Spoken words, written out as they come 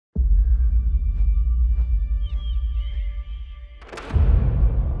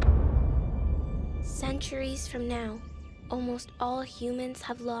centuries from now, almost all humans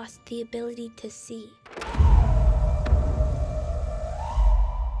have lost the ability to see.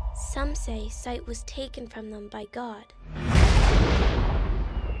 Some say sight was taken from them by God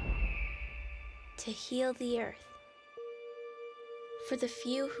to heal the earth. For the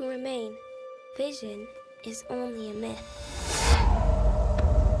few who remain, vision is only a myth.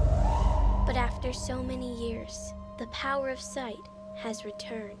 But after so many years, the power of sight has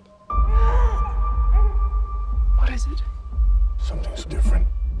returned. What is it? Something's different.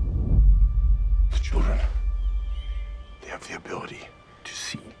 The children, they have the ability to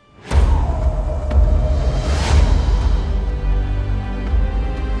see.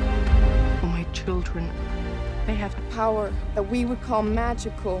 My children, they have power that we would call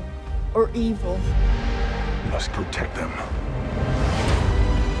magical or evil. We must protect them.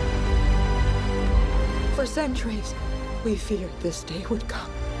 For centuries, we feared this day would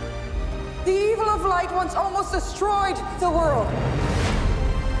come. The evil of light once almost destroyed the world.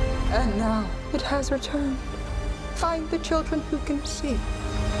 And now it has returned. Find the children who can see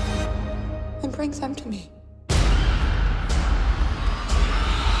and bring them to me.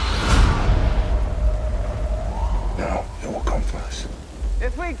 Now they will come for us.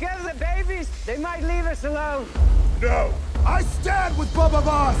 If we kill the babies, they might leave us alone. No! I stand with Bubba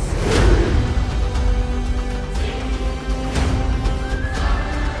Boss!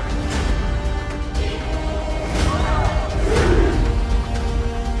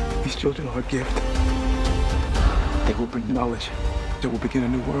 These children are a gift. They will bring knowledge. They will begin a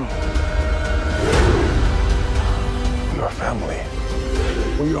new world. We are family.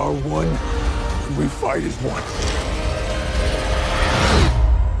 We are one, and we fight as one.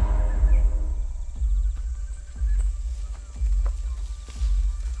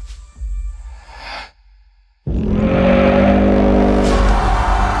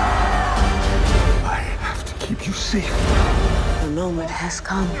 I have to keep you safe. The moment has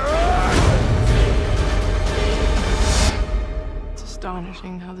come. It's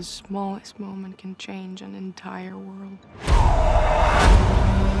astonishing how the smallest moment can change an entire world.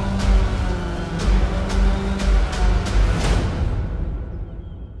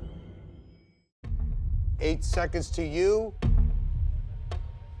 8 seconds to you.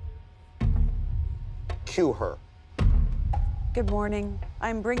 Cue her. Good morning.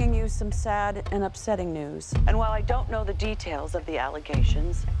 I'm bringing you some sad and upsetting news. And while I don't know the details of the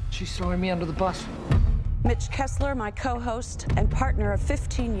allegations, She's throwing me under the bus. Mitch Kessler, my co-host and partner of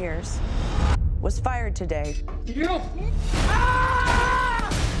 15 years, was fired today. You!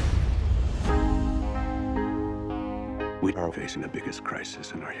 We are facing the biggest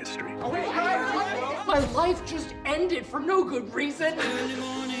crisis in our history. My life just ended for no good reason.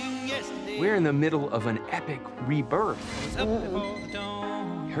 We're in the middle of an epic rebirth.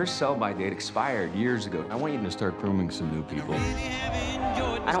 Her sell-by date expired years ago. I want you to start grooming some new people.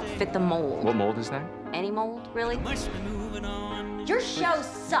 I don't fit the mold. What mold is that? Any mold, really? Your show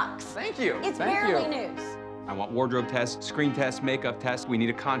sucks. Thank you. It's Thank barely you. news. I want wardrobe tests, screen tests, makeup tests. We need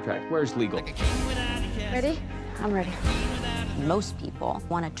a contract. Where's legal? Ready? I'm ready. Most people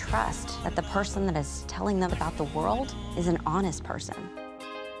want to trust that the person that is telling them about the world is an honest person.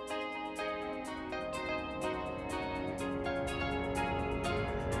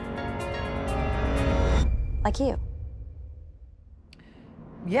 Like you.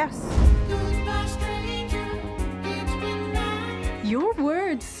 Yes. Your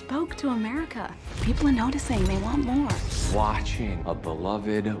words spoke to America. People are noticing. They want more. Watching a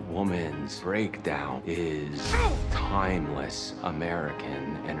beloved woman's breakdown is timeless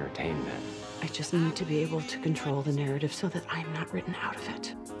American entertainment. I just need to be able to control the narrative so that I'm not written out of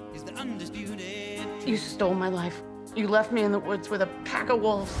it. You stole my life. You left me in the woods with a pack of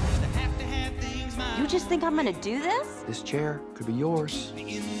wolves. You just think I'm gonna do this? This chair could be yours.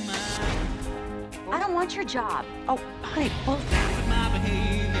 I don't want your job. Oh, honey, well,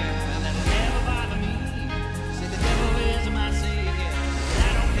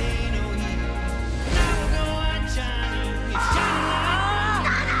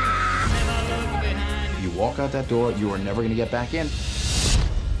 You walk out that door, you are never gonna get back in.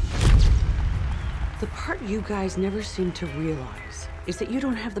 the part you guys never seem to realize is that you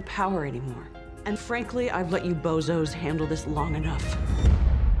don't have the power anymore. And frankly, I've let you bozos handle this long enough.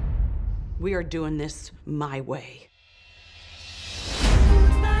 We are doing this my way.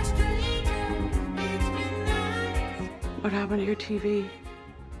 What happened to your TV?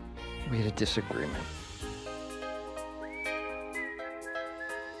 We had a disagreement.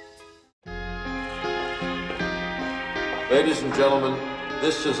 Ladies and gentlemen,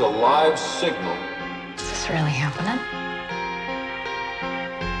 this is a live signal. Is this really happening?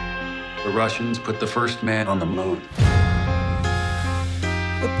 The Russians put the first man on the moon.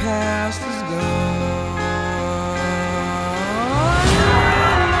 The past is gone.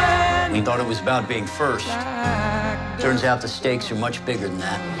 We thought it was about being first. Turns out the stakes are much bigger than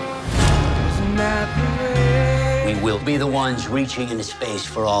that. We will be the ones reaching into space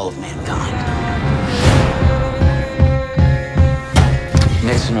for all of mankind.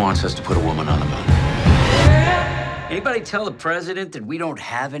 Nixon wants us to put a woman on the moon. Anybody tell the president that we don't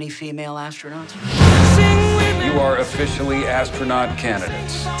have any female astronauts? You are officially astronaut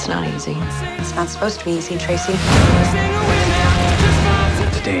candidates. It's not easy. It's not supposed to be easy, Tracy.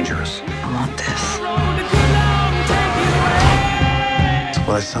 It's dangerous. I want this. It's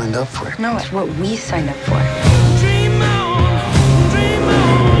what I signed up for. No, it's what we signed up for.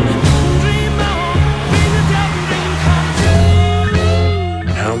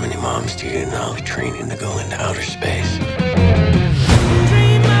 How many moms do you know training to go into outer space?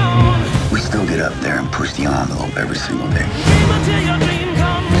 We still get up there and push the envelope every single day.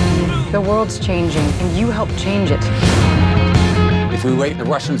 The world's changing, and you help change it. If we wait, the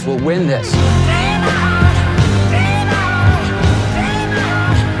Russians will win this.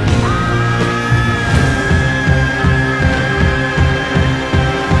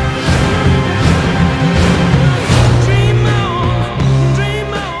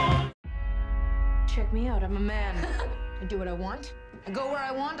 Check me out, I'm a man. I do what I want. I go where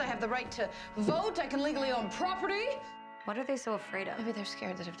I want. I have the right to vote. I can legally own property. What are they so afraid of? Maybe they're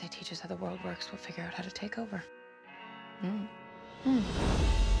scared that if they teach us how the world works, we'll figure out how to take over. Oh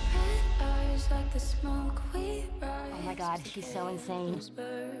my God, she's so insane.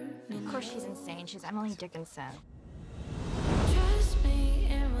 Of course she's insane. She's Emily Dickinson.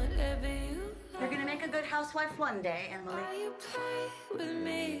 You're gonna make a good housewife one day, Emily.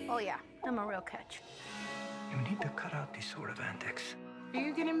 Oh yeah, I'm a real catch. You need to cut out these sort of antics. Are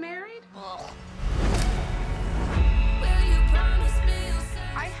you getting married?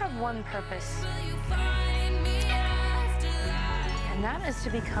 I have one purpose, and that is to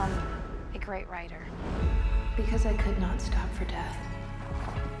become a great writer. Because I could not stop for death,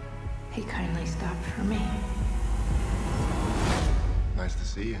 he kindly stopped for me. Nice to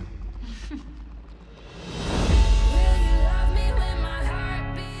see you.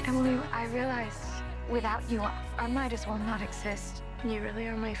 Emily, I realized without you, I might as well not exist. You really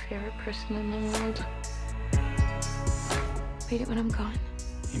are my favorite person in the world. Wait, when I'm gone?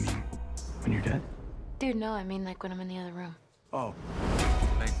 You mean when you're dead? Dude, no, I mean like when I'm in the other room. Oh.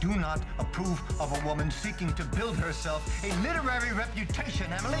 I do not approve of a woman seeking to build herself a literary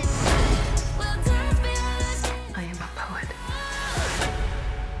reputation, Emily. I am a poet.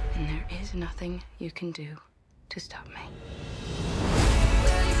 And there is nothing you can do to stop me.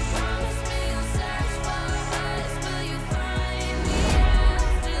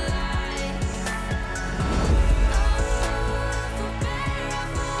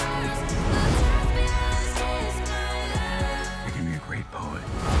 You're gonna be a great poet.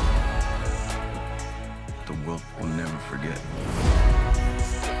 The world will never forget.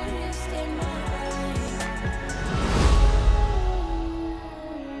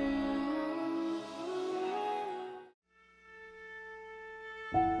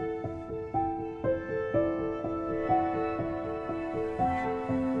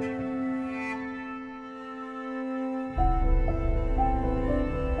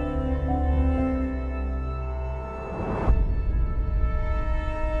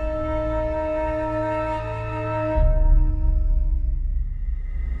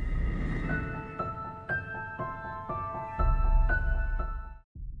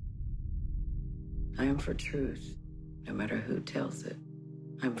 I am for truth, no matter who tells it.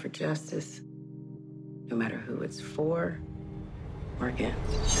 I'm for justice, no matter who it's for or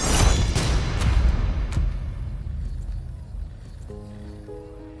against.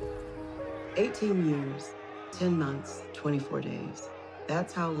 "18 years, 10 months, 24 days.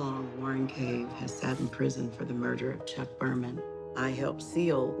 That's how long Warren Cave has sat in prison for the murder of Chuck Berman. I helped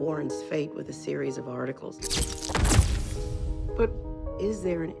seal Warren's fate with a series of articles. But is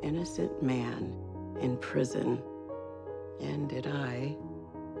there an innocent man in prison? And did I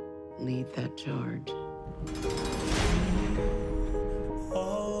lead that charge?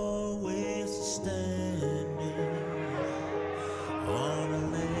 Always standing on a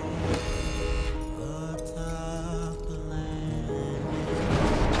ledge atop the land.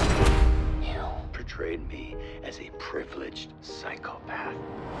 You portrayed me as a privileged psychopath.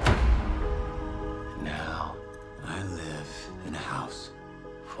 Now, I live in a house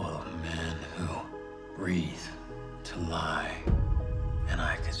full of men who breathe to lie. And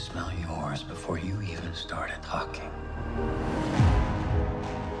I could smell yours before you even started talking.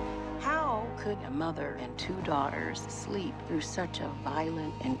 How could a mother and 2 daughters sleep through such a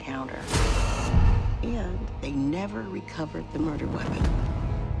violent encounter? And they never recovered the murder weapon.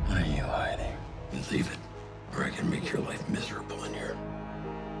 What are you hiding? You leave it, or I can make your life miserable in here.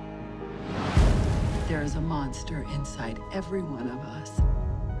 There is a monster inside every one of us.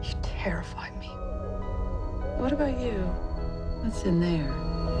 You terrify me. What about you? What's in there?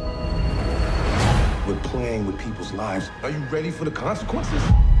 We're playing with people's lives. Are you ready for the consequences?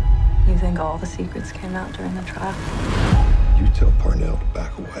 You think all the secrets came out during the trial? You tell Parnell to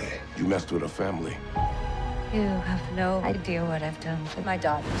back away. You messed with her family. You have no idea what I've done for my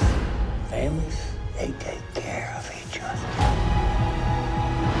daughters. Families, they take care of each other.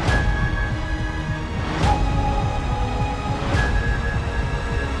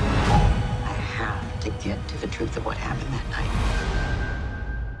 I have to get to the truth of what happened that night.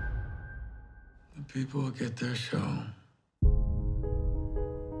 The people will get their show.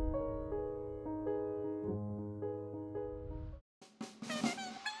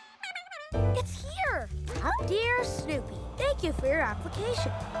 It's here! Dear Snoopy, thank you for your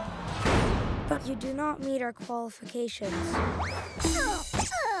application. But you do not meet our qualifications.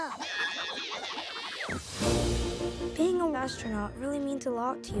 Being an astronaut really means a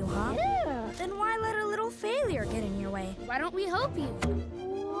lot to you, huh? Yeah. Then why let a little failure get in your way? Why don't we help you?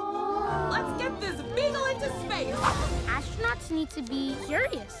 Let's get this beagle into space! Astronauts need to be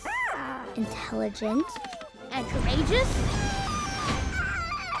curious, intelligent, and courageous.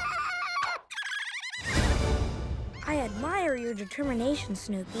 I admire your determination,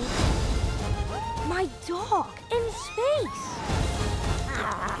 Snoopy. My dog in space!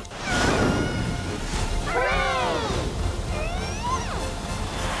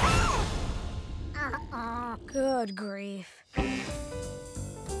 Good grief.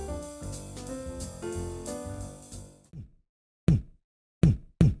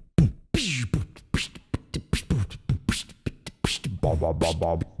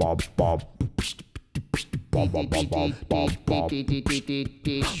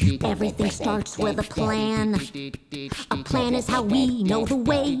 Everything starts with a plan. A plan is how we know the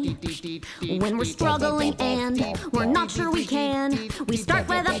way. When we're struggling and we're not sure we can, we start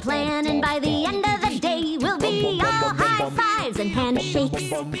with a plan, and by the end of the day, we'll be all high fives and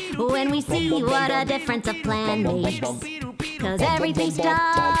handshakes when we see what a difference a plan makes. 'Cause everything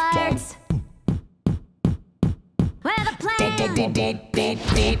starts with a plan.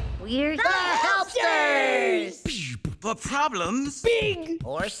 We're the Helpsters! For problems, big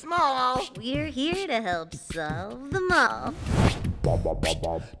or small, we're here to help solve them all.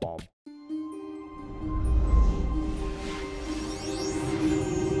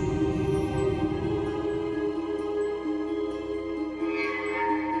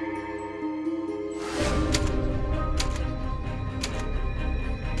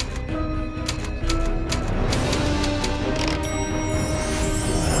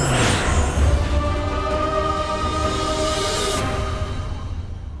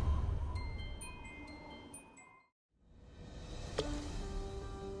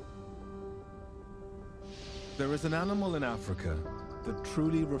 There is an animal in Africa that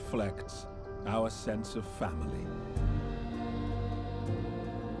truly reflects our sense of family.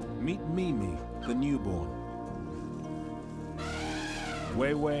 Meet Mimi, the newborn.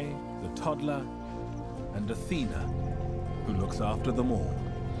 Weiwei, the toddler, and Athena, who looks after them all.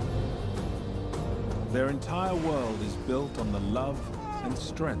 Their entire world is built on the love and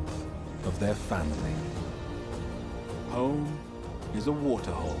strength of their family. Home is a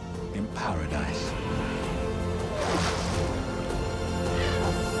waterhole in paradise.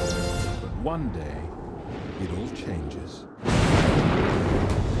 But one day, it all changes.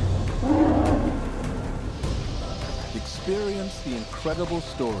 Experience the incredible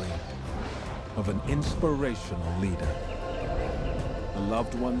story of an inspirational leader. The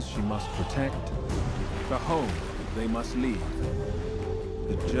loved ones she must protect, the home they must leave,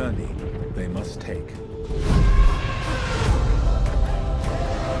 the journey they must take.